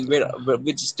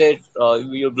Which state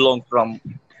you belong from?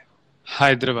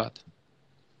 Hyderabad.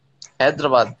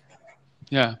 Hyderabad.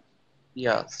 Yeah.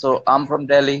 Yeah. So I'm from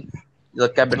Delhi, the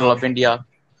capital Oh. of India.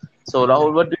 So Oh.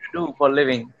 Rahul, what do you do for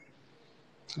living?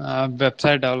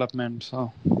 Website development.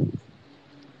 So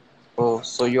Oh,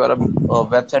 so you are a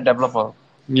website developer.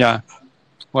 yeah.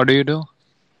 What do you do?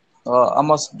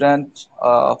 I'm a student,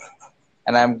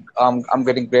 and I'm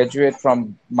getting graduate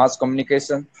from mass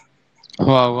communication.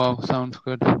 Wow. Wow. Sounds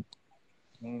good.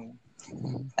 Mm.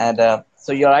 And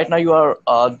so you right now you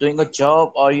are doing a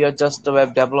job, or you're just a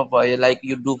web developer, like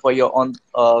you do for your own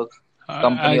I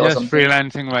company or just something.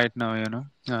 freelancing right now,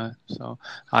 so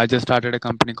I just started a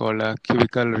company called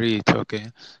Cubicle Reach. Okay,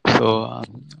 so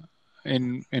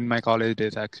in my college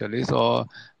days actually, so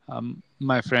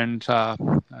my friends,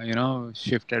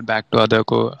 shifted back to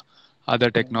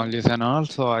other Mhm. technologies and all.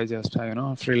 So I just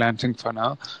freelancing for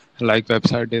now, like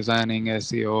website designing,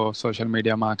 SEO, social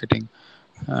media marketing,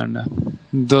 and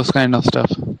those kind of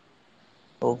stuff.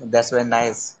 Oh, that's very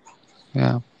nice.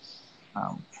 Yeah.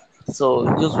 Um, so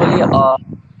usually, I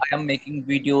am making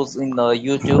videos in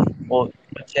YouTube, or if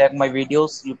you check my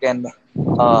videos, you can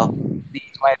uh, see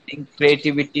my link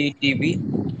Creativity TV,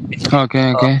 which will be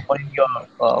Okay. Okay. on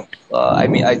your,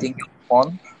 I think your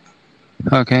phone.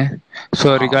 Okay.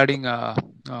 So Uh, regarding uh,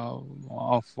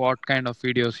 of what kind of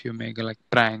videos you make, like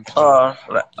pranks or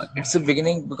it's a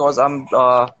beginning because I'm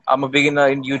a beginner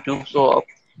in YouTube, so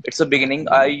it's a beginning.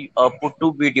 I put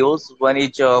two videos. One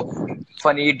is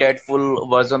funny Deadpool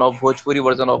version of Bhojpuri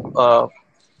version of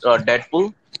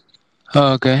Deadpool,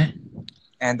 okay.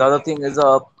 and the other thing is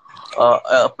a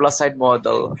plus side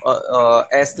model.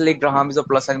 Ashley Graham is a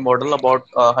plus side model about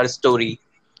her story.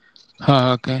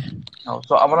 Okay.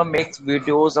 So I want to make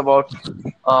videos about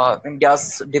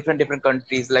India's different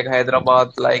countries like Hyderabad,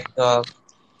 like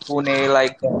Pune,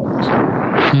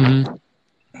 Hmm.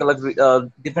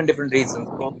 different reasons.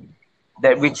 So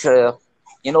that which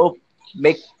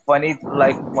make funny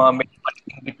make funny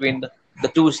thing between the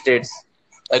two states,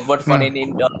 like what funny Yeah.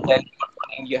 in Delhi, what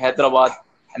funny in Hyderabad,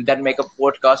 and then make a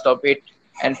podcast of it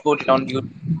and put it on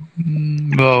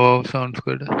YouTube. Wow, wow, sounds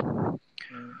good.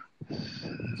 Mm.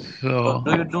 So So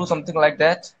do you do something like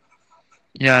that?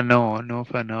 yeah, no, no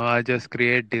for now. I just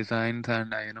create designs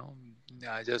and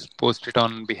I just post it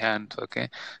on Behance. Okay.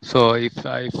 So if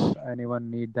anyone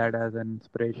need that as an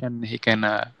inspiration, he can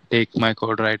take my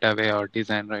code right away or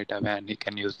design right away, and he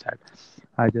can use that.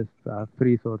 I just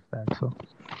free source that. So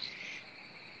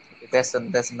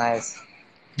That's nice.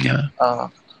 yeah. Uh,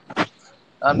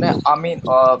 I mean,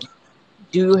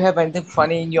 do you have anything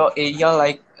funny in your area,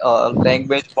 like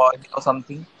language wise or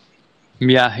something?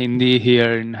 Yeah, Hindi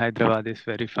here in Hyderabad is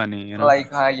very funny. Like,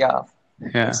 yeah,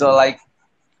 Yeah. it's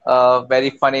very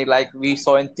funny. Like we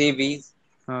saw in TVs,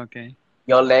 Okay.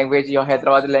 your language, your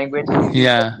Hyderabadi language is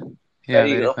Yeah. Yeah,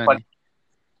 very very funny. funny.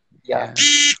 Yeah. Yeah.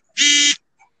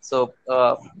 So,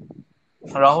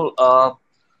 Rahul,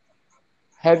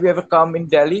 have you ever come in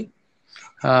Delhi?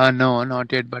 No,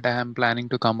 not yet, but I am planning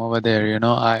to come over there.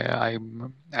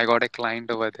 I got a client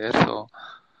over there, so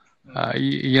Hmm.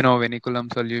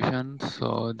 Vinculum Solutions,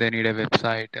 so they need a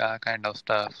website kind of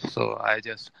stuff. So I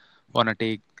just want to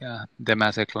take them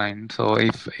as a client. So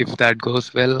if that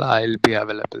goes well, I'll be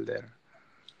available there.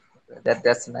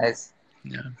 That's nice.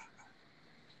 Yeah.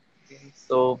 Okay.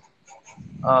 So,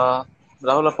 uh,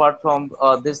 Rahul, apart from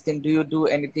this thing, do you do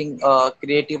anything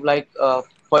creative like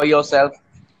for yourself,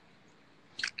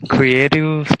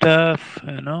 Creative stuff.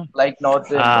 like not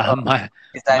My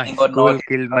designing or not? school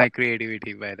killed Uh, my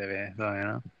creativity, by the way. So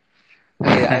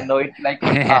okay, I know it. Like,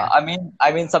 yeah.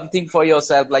 I mean something for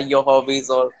yourself, like your hobbies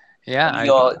or Yeah,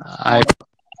 your I school.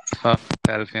 for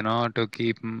myself, to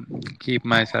keep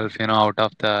myself, out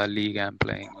of the league I'm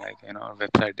playing, like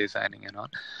website designing and all.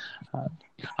 Uh,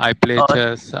 I play Uh,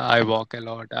 chess. I walk a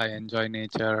lot. I enjoy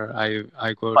nature.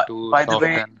 I go by, tours by the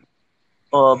way, often.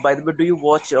 do you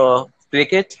watch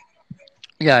cricket?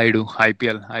 Yeah, I do.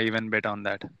 IPL. I even bet on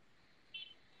that.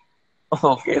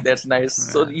 Okay, that's nice.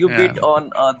 So Yeah, you yeah. bid on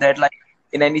that like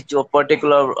in any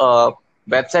particular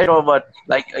website or what?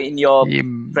 Like in your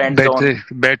friend zone?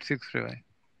 Bet 65.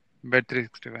 Bet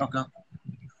 365. Okay.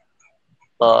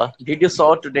 Did you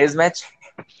saw today's match?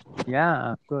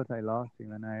 Yeah, of course I lost.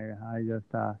 Even I just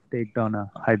staked on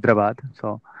Hyderabad.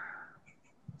 So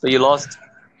So you lost.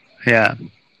 yeah,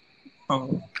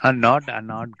 Mhm.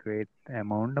 not great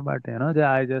amount, but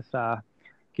I just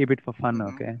keep it for fun. Mhm.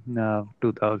 Okay,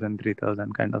 2,000,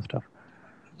 3,000 kind of stuff.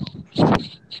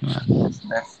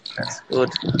 That's good.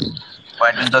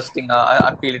 Quite interesting.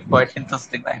 I feel it quite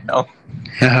interesting right now.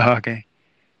 Yeah, okay.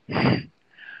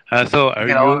 So You are can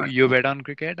you all. you bet on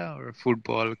cricket or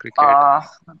football cricket? Uh,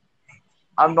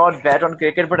 I'm not bad on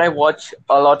cricket, but I watch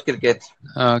a lot cricket.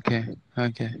 Okay,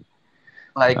 okay.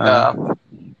 Like Uh,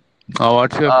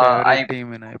 what's your favorite I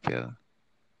team in IPL?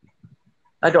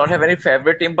 I don't have any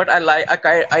favorite team, but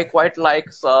I quite like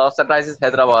Sunrisers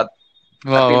Hyderabad.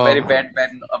 I feel Wow, very wow. bad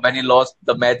when he lost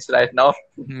the match right now.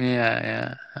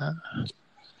 Yeah, yeah.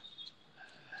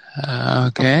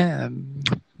 Okay.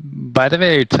 By the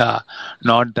way, it's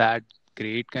not that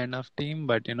great kind of team,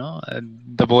 but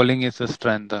the bowling is a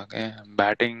strength. Okay,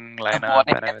 batting The lineup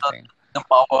bowling and and everything. the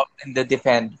power in the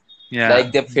defense, Yeah,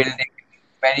 like the fielding,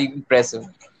 very impressive.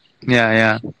 yeah,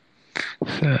 yeah.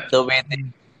 So, The way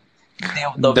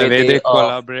the the way way they they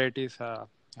collaborate is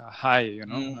high.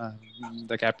 mm,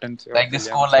 The captaincy of like they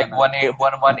score like Williamson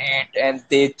and 1-8 and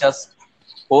they just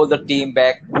hold the team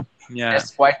back. yeah,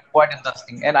 That's quite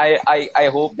interesting, and I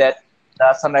hope that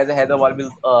the Sunrisers Hyderabad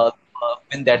will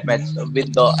win that match,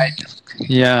 win the IPL.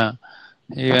 yeah.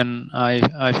 Even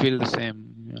I feel the same.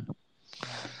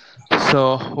 Yeah.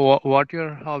 So, what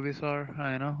your hobbies are?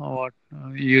 What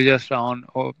you just on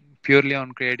purely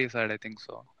on creative side. I think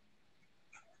so.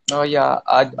 Oh yeah,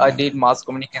 I did mass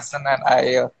communication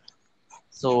and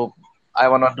so I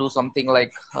wanna do something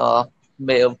like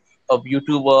be a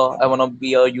YouTuber. I wanna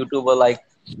be a YouTuber like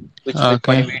which make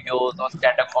funny Okay, videos or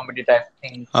stand-up comedy type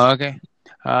things. okay.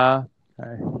 Uh,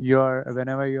 you're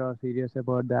whenever you are serious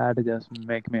about that, just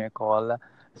make me a call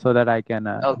so that I can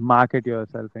Uh, market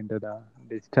yourself into the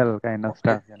digital kind of okay,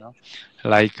 stuff.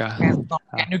 Like okay. So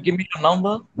uh, can you give me your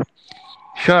number?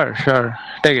 sure, sure.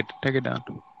 Take it down.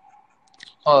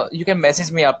 You can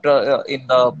message me after in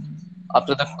the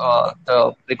after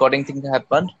the recording thing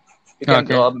happened. You can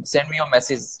Okay, send me your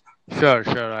message.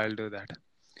 sure. I'll do that.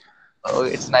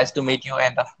 It's nice to meet you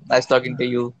and nice talking to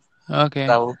you, Okay,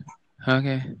 Rahul.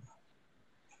 okay.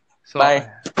 So, Bye.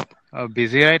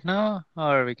 busy right now,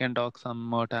 or we can talk some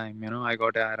more time. I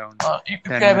got around If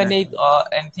you 10 have minutes.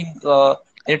 anything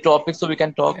any topic, so we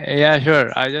can talk. Yeah,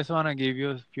 sure. I just want to give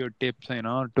you a few tips,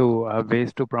 to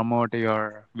ways to promote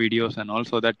your videos and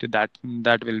also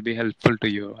that will be helpful to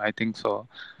you. I think so.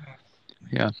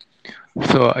 Yeah.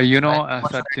 So, Like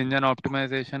what should search engine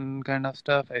optimization kind of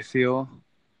stuff, SEO.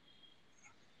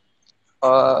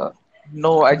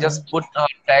 no, I just put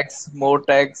tags, more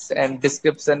tags, and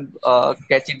description,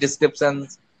 catchy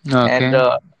descriptions, and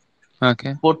Okay.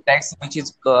 Okay. put tags which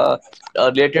is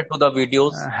related to the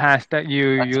videos. Hashtag.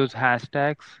 You That's, use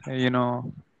hashtags.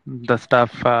 The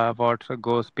stuff what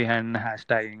goes behind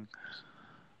hashtagging.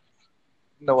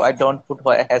 no, I don't put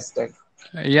a hashtag.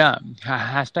 Yeah,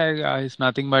 hashtag is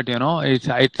nothing but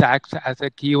it acts as a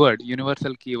keyword,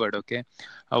 universal keyword. Okay,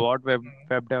 what web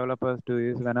developers do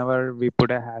is whenever we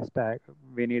put a hashtag,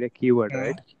 we need a keyword, Mm,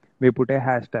 right? We put a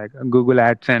hashtag. Google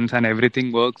AdSense and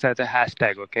everything works as a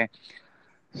hashtag. Okay,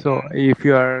 so mm. if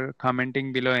you are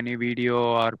commenting below any video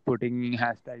or putting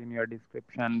hashtag in your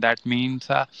description, that means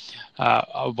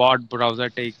what browser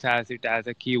takes as it as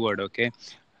a keyword. Okay,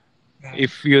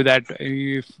 if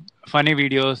funny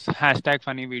videos hashtag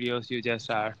funny videos you just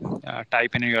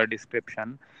type in your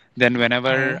description, then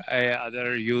whenever Mm. a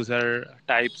other user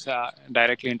types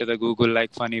directly into the Google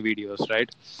like funny videos, right,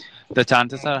 the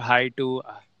chances are high to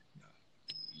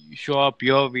show up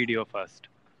your video first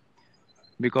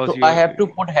because So I you have to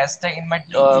put hashtag in my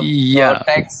yeah.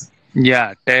 tags.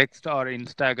 Yeah, text or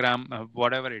Instagram,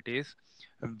 whatever it is,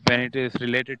 when it is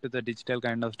related to the digital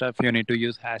kind of stuff, you need to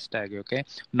use hashtag. Okay,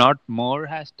 not more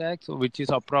hashtags, which is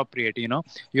appropriate.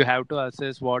 You have to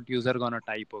assess what user gonna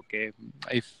type. Okay,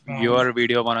 if Mm. your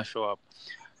video wanna show up,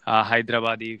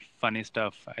 Hyderabadi funny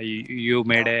stuff. You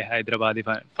made a Hyderabadi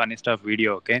funny stuff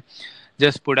video. Okay,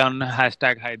 just put on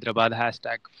hashtag Hyderabad,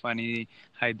 hashtag funny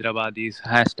Hyderabadis,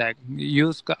 hashtag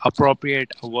use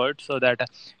appropriate words so that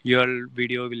your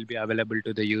video will be available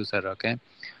to the user. Okay,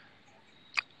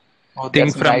 Oh,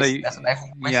 think that's from nice. the That's a nice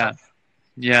yeah. information.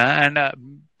 Yeah, and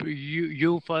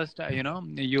you first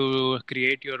you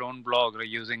create your own blog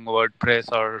using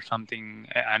WordPress or something,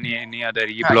 any other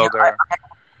Yeah, e-blogger. I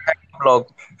have a blog.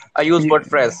 I use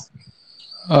WordPress.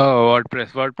 Oh,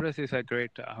 WordPress is a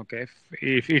great. Okay,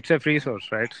 if it's a free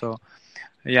source, right? So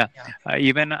yeah, Yeah.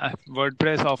 even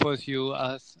WordPress offers you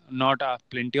not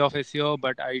plenty of SEO,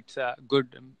 but it's good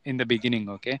in the beginning.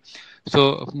 Okay,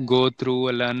 so go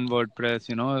through learn WordPress.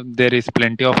 There is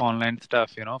plenty of online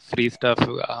stuff. Free stuff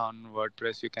on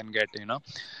WordPress you can get.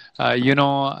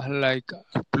 Like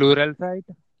Plural site.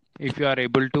 If you are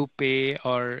able to pay,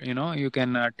 or you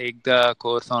can take the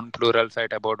course on Plural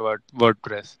site about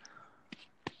WordPress.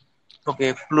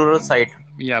 Okay, plural site.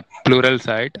 Yeah, Plural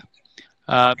site.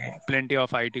 Uh, Okay. Plenty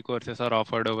of IT courses are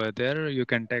offered over there. You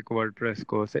can take WordPress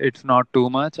course. It's not too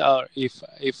much, or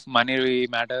if money really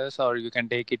matters, or you can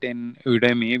take it in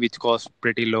Udemy, which costs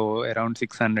pretty low, around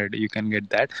 600. You can get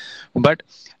that, but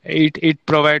it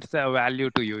provides a value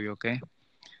to you. Okay,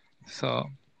 so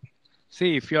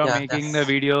see, if you are Yeah, making the that's.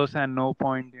 videos and no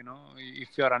point,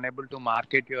 if you are unable to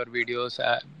market your videos,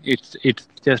 it's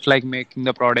just like making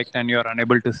the product and you are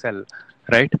unable to sell,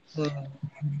 right? Mhm.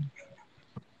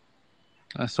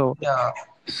 So Yeah,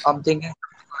 I'm thinking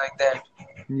something like that.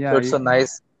 So yeah, it's a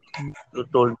nice you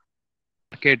told.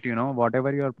 market,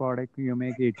 whatever your product you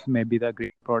make, it's maybe the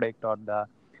great product or the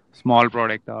small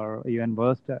product or even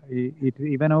worst. It's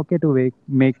even okay to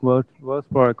make worse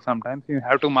products. Sometimes you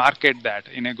have to market that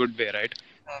in a good way, right?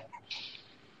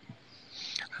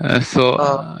 So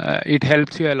Uh, it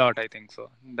helps you a lot, I think. So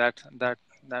that's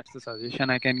the suggestion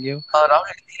I can give. Rahul,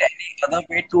 is there any other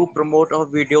way to promote our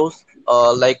videos?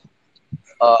 Like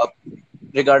uh,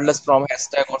 regardless from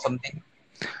hashtag or something?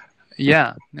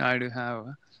 Yeah, I do have.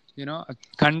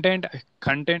 Content,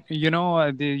 content.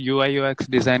 The UI UX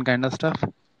design kind of stuff.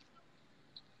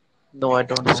 No, I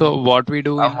don't know. So what we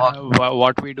do I'm in working.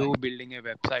 what we do building a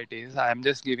website is, I'm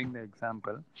just giving the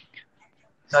example.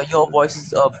 Your voice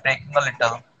is breaking a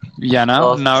little. Yeah,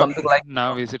 Something like.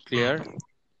 now is it Hmm, clear?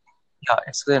 yeah,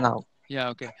 it's clear now. Yeah,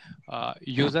 okay.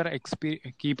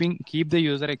 Keep the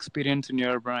user experience in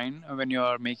your brain when you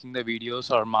are making the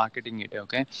videos or marketing it.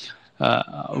 Okay,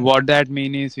 what that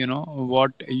mean is,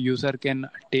 what user can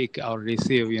take or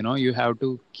receive. You have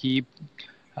to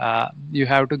you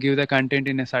have to give the content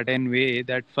in a certain way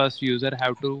that first user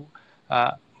have to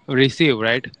uh, receive,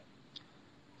 right?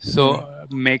 So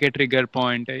Hmm. make a trigger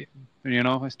point.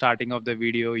 Starting of the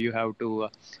video, you have to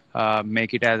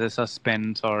make it as a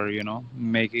suspense, or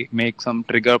make some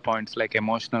trigger points like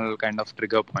emotional kind of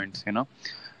trigger points.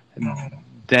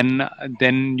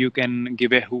 Then you can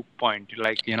give a hook point,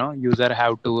 like user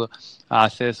have to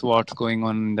assess what's going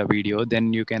on in the video,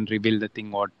 then you can reveal the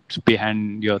thing what's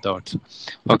behind your thoughts.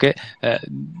 Okay.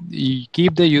 You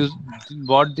keep the use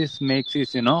What this makes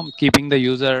is, keeping the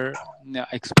user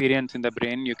experience in the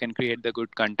brain, you can create the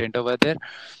good content over there.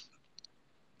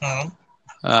 Hmm.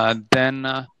 Then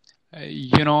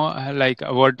like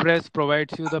WordPress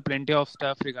provides you the plenty of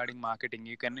stuff regarding marketing.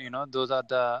 You can, those are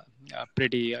the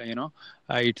pretty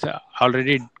it's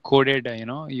already coded.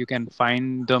 You can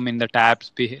find them in the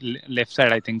tabs left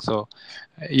side, I think so.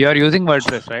 You are using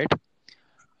WordPress, right?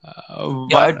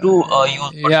 Yeah, I do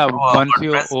use Yeah, once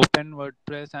you WordPress. open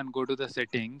WordPress and go to the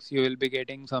settings, you will be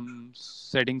getting some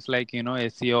settings like,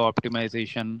 SEO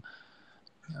optimization,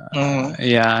 Hmm.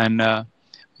 yeah, and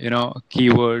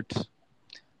keywords,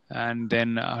 and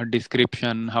then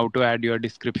description, how to add your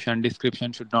description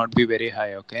should not be very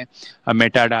high. Okay.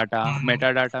 Hmm.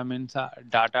 Metadata means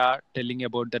data telling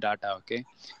about the data. Okay.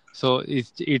 So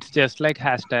it's just like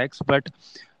hashtags, but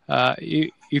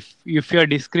if your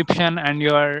description and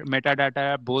your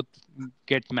metadata both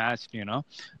get matched,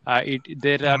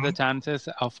 there are the Hmm. chances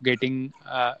of getting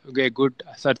a good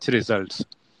search results.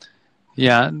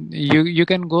 Yeah, you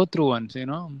can go through once,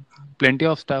 plenty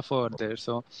of stuff over there.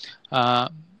 So uh,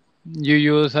 you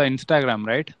use Instagram,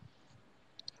 right?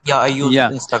 Yeah, I use Yeah.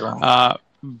 Instagram. uh,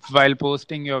 while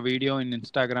posting your video in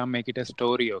Instagram, make it a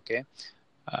story. Okay.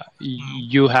 Hmm.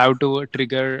 You have to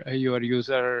trigger your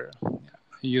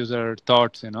user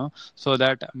thoughts, so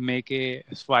that make a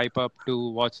swipe up to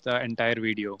watch the entire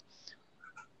video,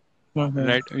 Hmm.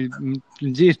 right?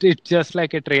 It's just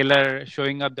like a trailer,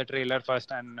 showing up the trailer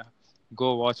first and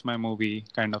go watch my movie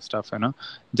kind of stuff.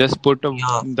 Just put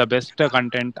Yeah. the best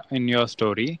content in your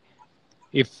story.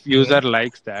 If Hmm. user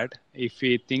likes that, if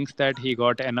he thinks that he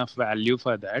got enough value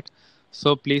for that,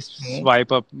 so please Hmm.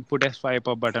 swipe up, put a swipe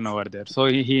up button over there, so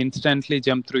he instantly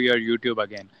jump through your YouTube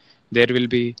again. There will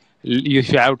be, you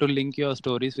should have to link your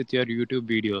stories with your YouTube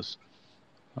videos.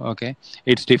 Okay.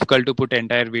 It's difficult to put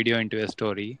entire video into a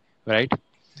story, right?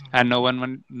 And no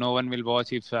one will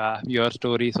watch if your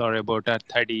stories are about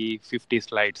 30 50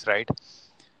 slides, right?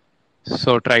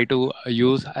 So try to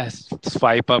use a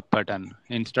swipe up button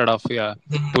instead of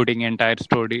Hmm. putting entire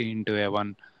story into a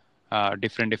one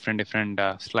different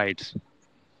slides.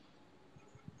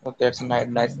 Okay, that's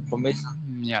nice information.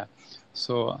 Yeah.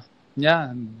 So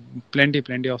yeah,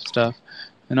 plenty of stuff.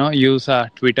 Use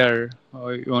Twitter.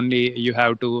 Only you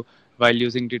have to, while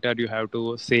using Twitter, you have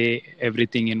to say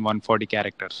everything in 140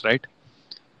 characters, right?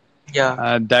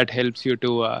 Yeah. That helps you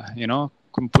to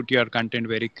put your content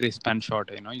very crisp and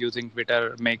short. Using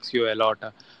Twitter makes you a lot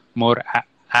more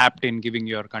apt in giving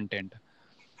your content.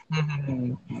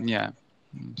 Hmm. Yeah.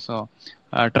 So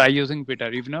try using Twitter.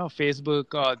 If you know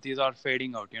Facebook, these are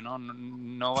fading out.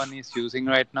 No one is using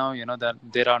right now. That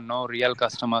there are no real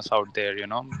customers out there.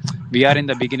 We are in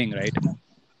the beginning, right?